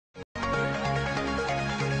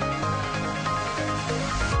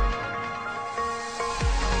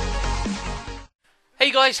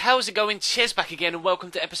Hey guys, how's it going? Ches back again and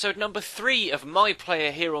welcome to episode number 3 of My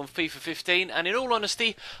Player here on FIFA 15, and in all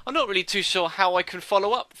honesty, I'm not really too sure how I can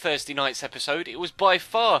follow up Thursday night's episode. It was by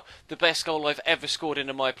far the best goal I've ever scored in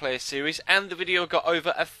a My Player series, and the video got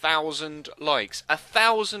over 1,000 likes.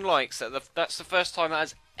 1,000 likes, that's the first time that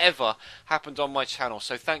has ever happened on my channel,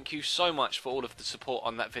 so thank you so much for all of the support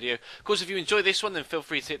on that video. Of course, if you enjoy this one, then feel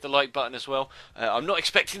free to hit the like button as well. I'm not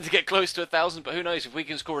expecting to get close to 1,000, but who knows, if we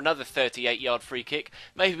can score another 38-yard free kick,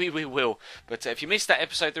 maybe we will. But if you missed that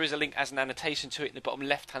episode, there is a link as an annotation to it in the bottom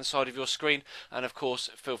left hand side of your screen, and of course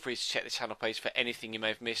feel free to check the channel page for anything you may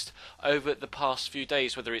have missed over the past few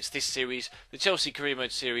days, whether it's this series, the Chelsea Career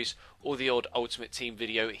Mode series, or the odd Ultimate Team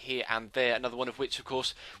video here and there, another one of which of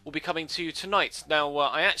course will be coming to you tonight. Now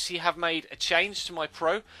I actually have made a change to my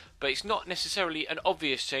Pro, but it's not necessarily an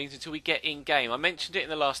obvious change until we get in game. I mentioned it in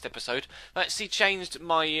the last episode. I actually changed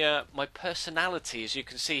my my personality, as you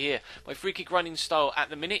can see here. My free kick running style at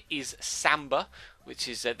the minute is Samba, which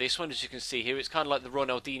is this one, as you can see here. It's kind of like the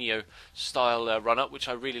Ronaldinho style run-up, which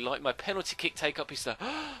I really like. My penalty kick take-up is the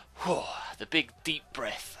big deep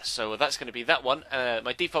breath. So that's going to be that one.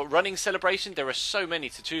 My default running celebration, there are so many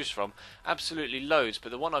to choose from. Absolutely loads,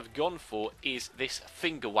 but the one I've gone for is this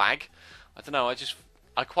finger wag. I don't know,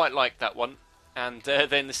 I quite like that one. And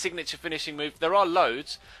then the signature finishing move, there are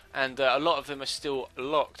loads, and a lot of them are still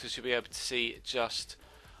locked, as you'll be able to see just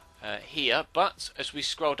here. But as we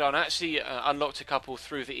scroll down, I actually unlocked a couple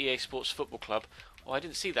through the EA Sports Football Club. Oh, I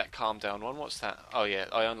didn't see that calm down one. What's that? Oh yeah,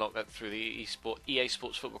 I unlocked that through the EA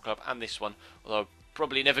Sports Football Club, and this one, although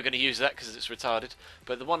probably never going to use that because it's retarded.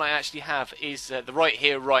 But the one I actually have is the right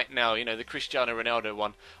here, right now, you know, the Cristiano Ronaldo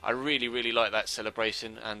one. I really like that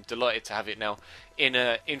celebration, and delighted to have it now in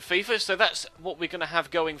FIFA. So that's what we're going to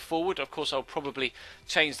have going forward. Of course, I'll probably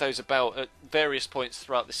change those about at various points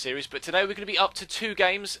throughout the series, but today we're going to be up to 2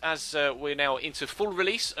 games as we're now into full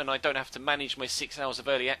release and I don't have to manage my 6 hours of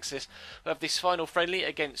early access. We have this final friendly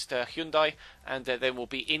against Hyundai, and then we'll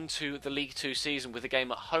be into the League 2 season with a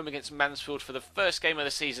game at home against Mansfield for the first game of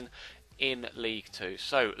the season in League 2.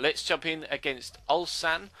 So let's jump in against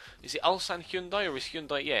Ulsan. Is it Ulsan Hyundai or is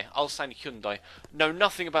Hyundai? Yeah, Ulsan Hyundai. Know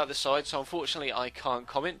nothing about the side, so unfortunately I can't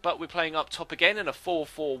comment, but we're playing up top again in a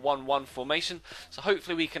 4-4-1-1 formation, so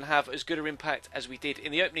hopefully we can have as good an impact as we did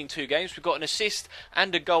in the opening 2 games. We've got an assist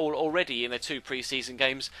and a goal already in the 2 pre-season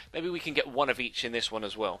games. Maybe we can get one of each in this one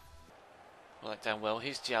as well. Well, that down well.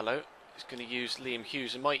 Here's Diallo. He's going to use Liam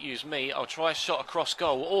Hughes and might use me. I'll try a shot across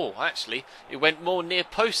goal. Oh, actually, it went more near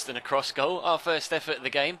post than across goal. Our first effort of the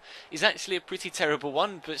game is actually a pretty terrible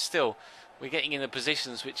one, but still, we're getting in the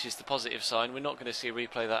positions, which is the positive sign. We're not going to see a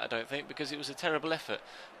replay of that, I don't think, because it was a terrible effort.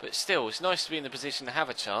 But still, it's nice to be in the position to have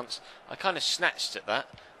a chance. I kind of snatched at that.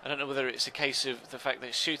 I don't know whether it's a case of the fact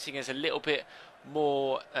that shooting is a little bit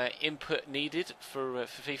more input needed for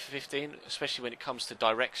FIFA 15, especially when it comes to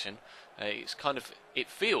direction. It's kind of, it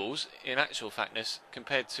feels, in actual factness,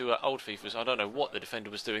 compared to old FIFAs, I don't know what the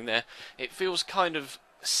defender was doing there, it feels kind of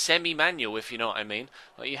semi-manual, if you know what I mean.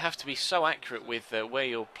 Like, you have to be so accurate with where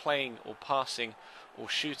you're playing or passing or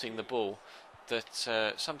shooting the ball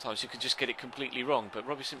that sometimes you can just get it completely wrong. But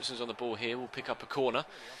Robbie Simpson's on the ball here, will pick up a corner.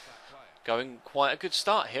 Going quite a good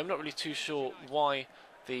start here. I'm not really too sure why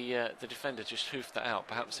the defender just hoofed that out.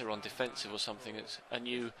 Perhaps they're on defensive or something. It's a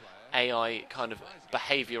new AI kind of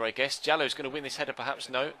behaviour, I guess. Jallo's going to win this header, perhaps.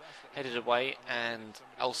 No. Headed away, and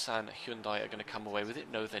Ulsan Hyundai are going to come away with it.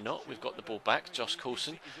 No, they're not. We've got the ball back. Josh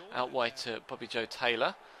Coulson out wide to Bobby Joe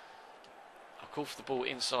Taylor. I'll call for the ball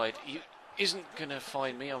inside. He isn't going to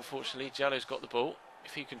find me, unfortunately. Jallo's got the ball.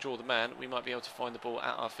 If he can draw the man, we might be able to find the ball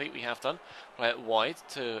at our feet. We have done. Play it wide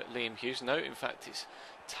to Liam Hughes. No, in fact, it's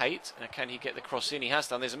Tate. Now, can he get the cross in? He has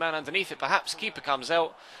done. There's a man underneath it, perhaps. Keeper comes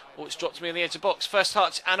out. Oh, it's dropped me on the edge of the box. First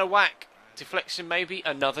touch and a whack. Deflection, maybe.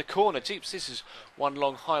 Another corner. Jeeps, this is one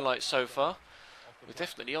long highlight so far. We're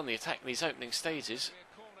definitely on the attack in these opening stages.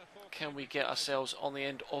 Can we get ourselves on the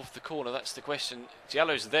end of the corner? That's the question.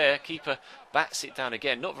 Diallo's there. Keeper bats it down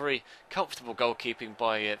again. Not very comfortable goalkeeping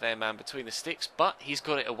by their man between the sticks, but he's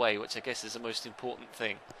got it away, which I guess is the most important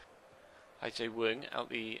thing. AJ Wung out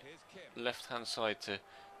the left-hand side to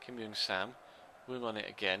Kim Young-sam. Wung on it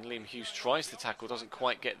again. Liam Hughes tries to tackle, doesn't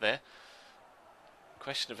quite get there.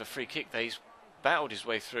 Question of a free kick there. He's battled his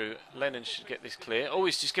way through. Lennon should get this clear. Oh,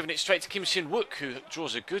 he's just given it straight to Kim Shin-wook, who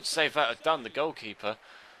draws a good save out of Dunn, the goalkeeper.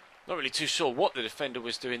 Not really too sure what the defender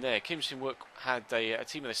was doing there. Kim Shin-wook had a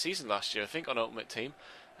team of the season last year, I think, on Ultimate Team,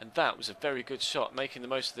 and that was a very good shot, making the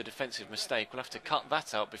most of the defensive mistake. We'll have to cut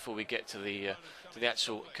that out before we get to the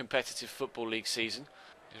actual competitive Football League season.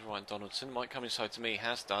 Here's Ryan Donaldson. Might come inside to me.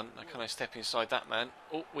 Has done. Now can I step inside that man?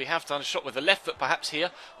 Oh, we have done. A shot with the left foot perhaps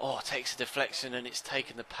here. Oh, takes a deflection and it's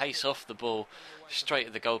taken the pace off the ball straight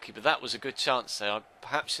at the goalkeeper. That was a good chance there. I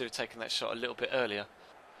perhaps should have taken that shot a little bit earlier.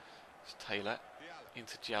 It's Taylor.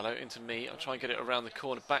 Into Giallo. Into me. I'll try and get it around the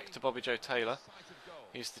corner. Back to Bobby Joe Taylor.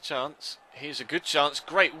 Here's the chance. Here's a good chance.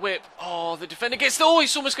 Great whip. Oh, the defender gets... Oh,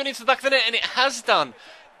 he's almost gone into the back of the net, and it has done.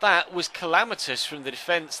 That was calamitous from the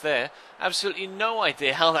defence there. Absolutely no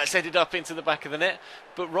idea how that's ended up into the back of the net.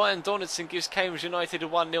 But Ryan Donaldson gives Cambridge United a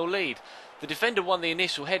 1-0 lead. The defender won the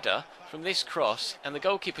initial header from this cross, and the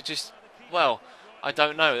goalkeeper just... Well, I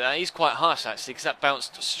don't know. He's quite harsh, actually, because that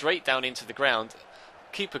bounced straight down into the ground.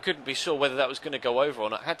 Keeper couldn't be sure whether that was going to go over or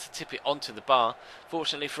not. Had to tip it onto the bar.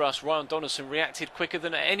 Fortunately for us, Ryan Donaldson reacted quicker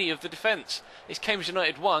than any of the defence. It's Cambridge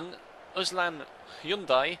United 1, Uslan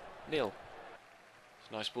Hyundai 0.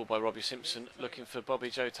 Nice ball by Robbie Simpson, looking for Bobby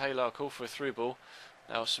Joe Taylor. I'll call for a through ball.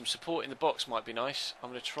 Now some support in the box might be nice. I'm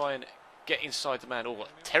going to try and get inside the man. Oh,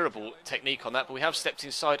 terrible technique on that, but we have stepped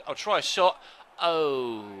inside. I'll try a shot.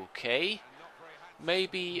 Okay.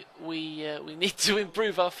 Maybe we need to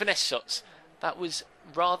improve our finesse shots. That was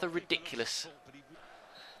rather ridiculous.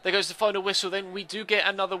 There goes the final whistle then. We do get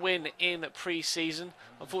another win in pre-season.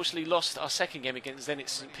 Unfortunately lost our second game against Zenit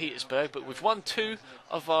St. Petersburg, but we've won 2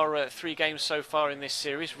 of our 3 games so far in this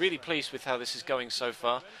series. Really pleased with how this is going so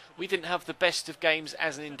far. We didn't have the best of games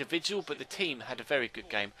as an individual, but the team had a very good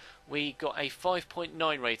game. We got a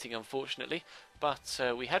 5.9 rating unfortunately, but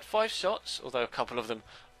we had 5 shots, although a couple of them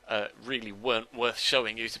really weren't worth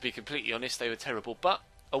showing you, to be completely honest. They were terrible, but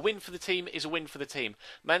a win for the team is a win for the team.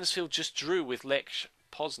 Mansfield just drew with Lech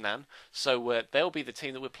Poznan, so they'll be the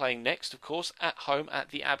team that we're playing next, of course, at home at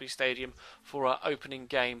the Abbey Stadium for our opening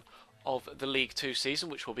game of the League 2 season,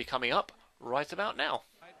 which will be coming up right about now.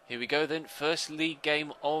 Here we go then, first league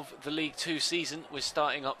game of the League 2 season. We're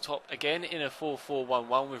starting up top again in a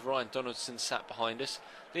 4-4-1-1 with Ryan Donaldson sat behind us.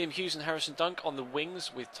 Liam Hughes and Harrison Dunk on the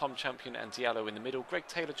wings with Tom Champion and Diallo in the middle. Greg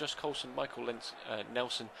Taylor, Josh Coulson, Michael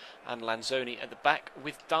Nelson and Lanzoni at the back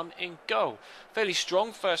with Dunn in goal. Fairly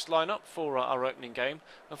strong first lineup for our opening game.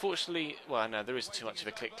 Unfortunately, well no, there isn't too much of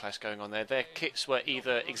a click clash going on there. Their kits were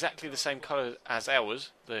either exactly the same colour as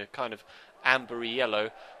ours, the kind of ambery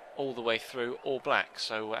yellow all the way through, or black.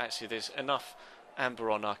 So actually there's enough amber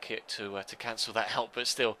on our kit to cancel that out, but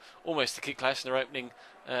still almost a kick clash in their opening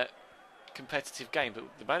competitive game. But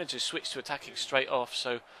the manager switched to attacking straight off,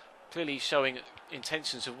 so clearly showing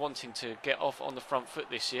intentions of wanting to get off on the front foot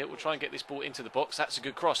this year. We'll try and get this ball into the box. That's a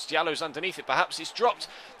good cross. Diallo's underneath it, perhaps it's dropped.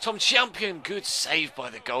 Tom Champion, good save by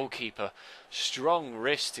the goalkeeper. Strong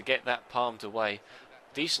wrist to get that palmed away.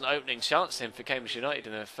 Decent opening chance then for Cambridge United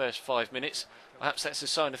in the first 5 minutes. Perhaps that's a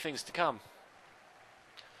sign of things to come.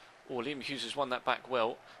 Liam Hughes has won that back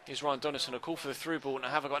well. Here's Ryan Donaldson, a call for the through ball. Now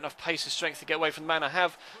have I got enough pace and strength to get away from the man? I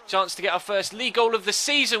have. Chance to get our first league goal of the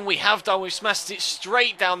season. We have done. We've smashed it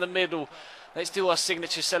straight down the middle. Let's do our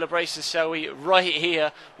signature celebration, shall we? Right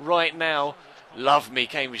here, right now. Love me,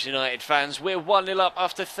 Cambridge United fans. We're 1-0 up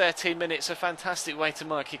after 13 minutes. A fantastic way to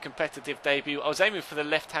mark your competitive debut. I was aiming for the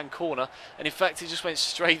left-hand corner, and in fact, it just went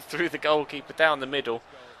straight through the goalkeeper down the middle.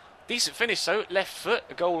 Decent finish, though. Left foot,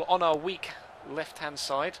 a goal on our weak left-hand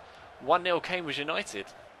side. 1-0 Cambridge United.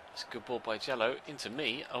 It's a good ball by Jello into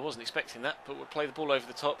me. I wasn't expecting that, but we'll play the ball over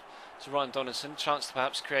the top to Ryan Donaldson. Chance to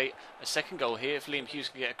perhaps create a second goal here if Liam Hughes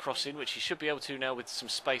can get a cross in, which he should be able to now with some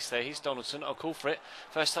space there. Here's Donaldson. I'll call for it.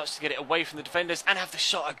 First touch to get it away from the defenders and have the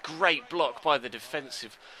shot. A great block by the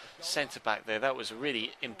defensive centre-back there. That was a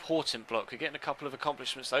really important block. We're getting a couple of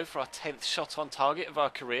accomplishments, though, for our 10th shot on target of our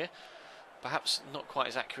career. Perhaps not quite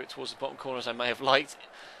as accurate towards the bottom corner as I may have liked.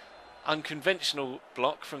 Unconventional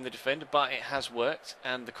block from the defender, but it has worked,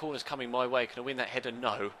 and the corner's coming my way. Can I win that header?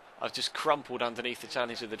 No. I've just crumpled underneath the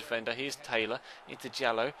challenge of the defender. Here's Taylor into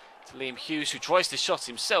Giallo, to Liam Hughes, who tries to shot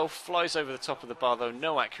himself, flies over the top of the bar, though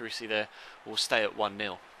no accuracy there. Will stay at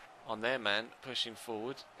 1-0. On their man, pushing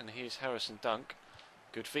forward, and here's Harrison Dunk.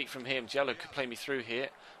 Good feet from him. Giallo could play me through here.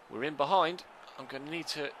 We're in behind. I'm going to need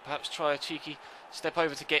to perhaps try a cheeky step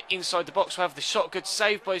over to get inside the box. We'll have the shot. Good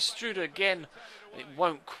save by Struder again. It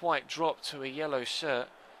won't quite drop to a yellow shirt,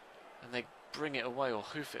 and they bring it away or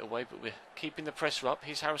hoof it away, but we're keeping the pressure up.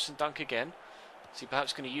 Here's Harrison Dunk again. Is he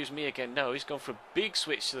perhaps going to use me again? No, he's gone for a big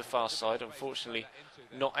switch to the far side. Unfortunately,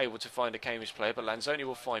 not able to find a Cambridge player, but Lanzoni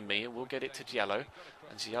will find me, and we'll get it to Giallo.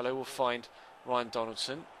 And Giallo will find Ryan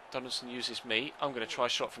Donaldson. Donaldson uses me. I'm going to try a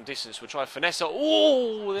shot from distance. We'll try finesse.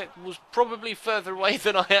 Oh, that was probably further away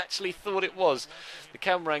than I actually thought it was. The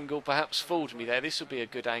camera angle perhaps fooled me there. This will be a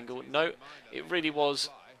good angle. No, it really was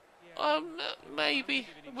maybe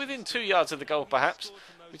within 2 yards of the goal perhaps.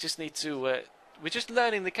 We just need to we're just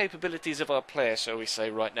learning the capabilities of our player, shall we say,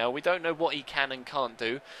 right now. We don't know what he can and can't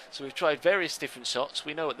do, so we've tried various different shots.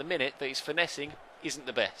 We know at the minute that his finessing isn't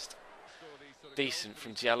the best. Decent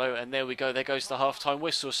from Diallo, and there we go, there goes the half-time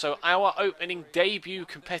whistle. So our opening debut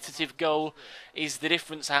competitive goal is the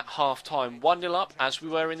difference at half-time. 1-0 up, as we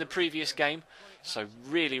were in the previous game. So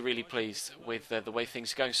really pleased with the way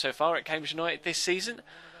things are going so far at Cambridge United this season.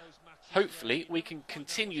 Hopefully we can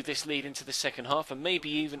continue this lead into the second half and maybe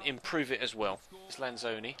even improve it as well. It's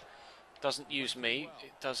Lanzoni. Doesn't use me.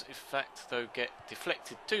 It does, in fact, though, get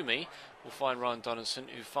deflected to me. We'll find Ryan Donaldson,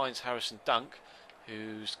 who finds Harrison Dunk,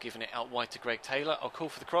 who's given it out wide to Greg Taylor. I'll call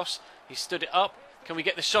for the cross. He stood it up. Can we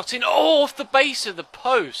get the shot in? Oh, off the base of the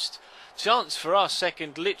post. Chance for our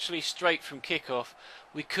second, literally straight from kickoff.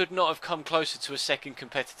 We could not have come closer to a second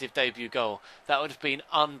competitive debut goal. That would have been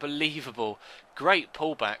unbelievable. Great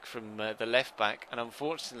pullback from the left back, and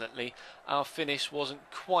unfortunately our finish wasn't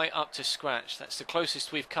quite up to scratch. That's the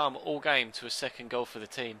closest we've come all game to a second goal for the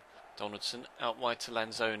team. Donaldson out wide to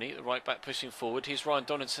Lanzoni, the right back pushing forward. Here's Ryan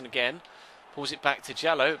Donaldson again. Pulls it back to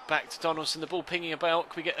Diallo, back to Donaldson, the ball pinging about.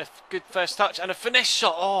 Can we get a good first touch and a finesse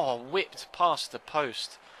shot? Oh, whipped past the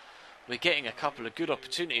post. We're getting a couple of good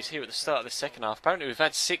opportunities here at the start of the second half. Apparently we've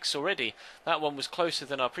had 6 already. That one was closer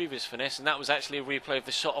than our previous finesse, and that was actually a replay of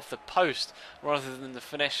the shot off the post rather than the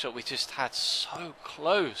finesse shot we just had. So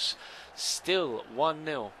close. Still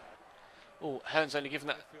 1-0. Oh, Hearn's only given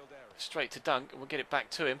that straight to Dunk, and we'll get it back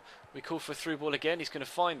to him. We call for a through ball again. He's going to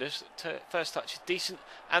find us. First touch is decent,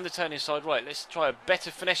 and the turn inside right. Let's try a better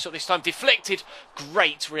finesse shot this time. Deflected.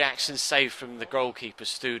 Great reaction save from the goalkeeper,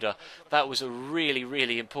 Studer. That was a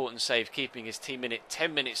really important save, keeping his team in it.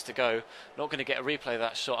 10 minutes to go. Not going to get a replay of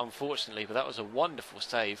that shot, unfortunately, but that was a wonderful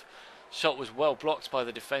save. Shot was well blocked by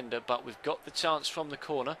the defender, but we've got the chance from the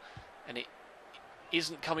corner, and it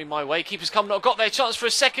isn't coming my way. Keeper's come, not got their chance for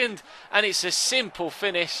a second, and it's a simple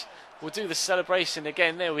finish. We'll do the celebration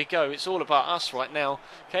again. There we go. It's all about us right now.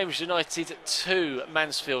 Cambridge United 2,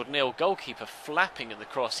 Mansfield 0. Goalkeeper flapping at the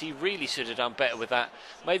cross. He really should have done better with that.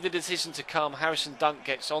 Made the decision to come. Harrison Dunk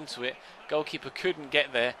gets onto it. Goalkeeper couldn't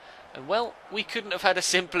get there. And well, we couldn't have had a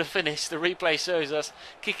simpler finish. The replay shows us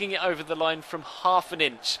kicking it over the line from half an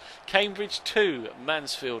inch. Cambridge 2,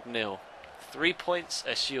 Mansfield 0. 3 points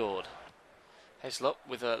assured. Heslop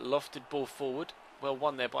with a lofted ball forward. Well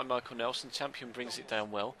won there by Michael Nelson. Champion brings it down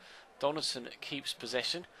well. Donaldson keeps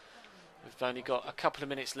possession. We've only got a couple of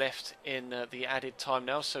minutes left in the added time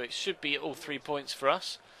now, so it should be all 3 points for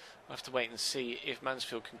us. We'll have to wait and see if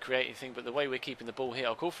Mansfield can create anything, but the way we're keeping the ball here,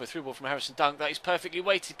 I'll call for a through ball from Harrison Dunk. That is perfectly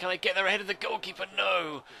weighted. Can I get there ahead of the goalkeeper?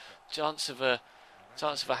 No! Chance of a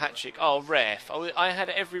hat-trick. Oh, ref. I had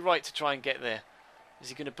every right to try and get there. Is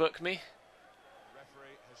he going to book me?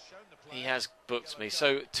 He has booked me.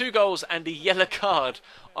 So 2 goals and a yellow card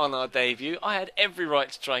on our debut. I had every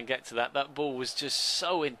right to try and get to that. That ball was just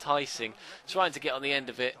so enticing. Trying to get on the end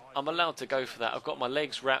of it. I'm allowed to go for that. I've got my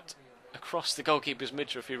legs wrapped across the goalkeeper's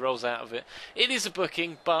midriff if he rolls out of it. It is a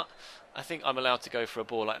booking, but I think I'm allowed to go for a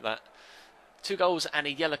ball like that. 2 goals and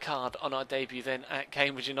a yellow card on our debut then at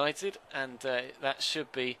Cambridge United. And that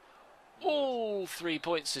should be all 3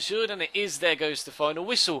 points assured, and it is. There goes the final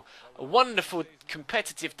whistle. A wonderful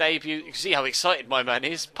competitive debut. You can see how excited my man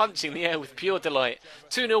is, punching the air with pure delight.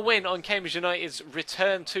 2-0 win on Cambridge United's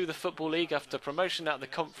return to the Football League after promotion out of the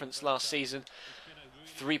conference last season.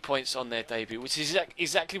 3 points on their debut, which is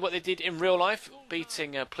exactly what they did in real life,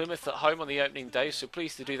 beating Plymouth at home on the opening day, so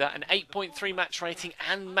pleased to do that. An 8.3 match rating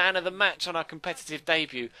and man of the match on our competitive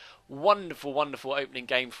debut. Wonderful opening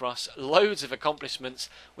game for us. Loads of accomplishments.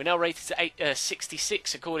 We're now rated to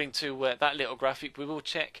 66 according to that little graphic. We will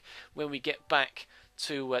check when we get back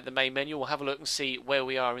to the main menu. We'll have a look and see where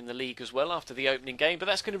we are in the league as well after the opening game. But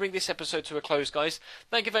that's going to bring this episode to a close, guys.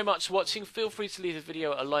 Thank you very much for watching. Feel free to leave the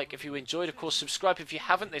video a like if you enjoyed. Of course, subscribe if you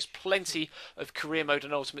haven't. There's plenty of career mode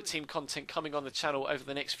and ultimate team content coming on the channel over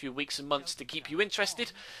the next few weeks and months to keep you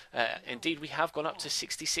interested. Indeed, we have gone up to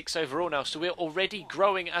 66 overall now, so we're already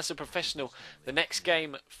growing as a professional. The next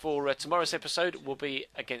game for tomorrow's episode will be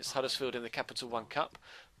against Huddersfield in the Capital One Cup.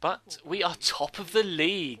 But we are top of the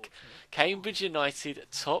league. Cambridge United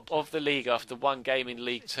top of the league after 1 game in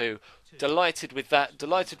League 2. Delighted with that.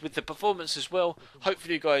 Delighted with the performance as well.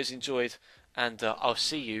 Hopefully you guys enjoyed. And I'll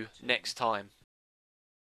see you next time.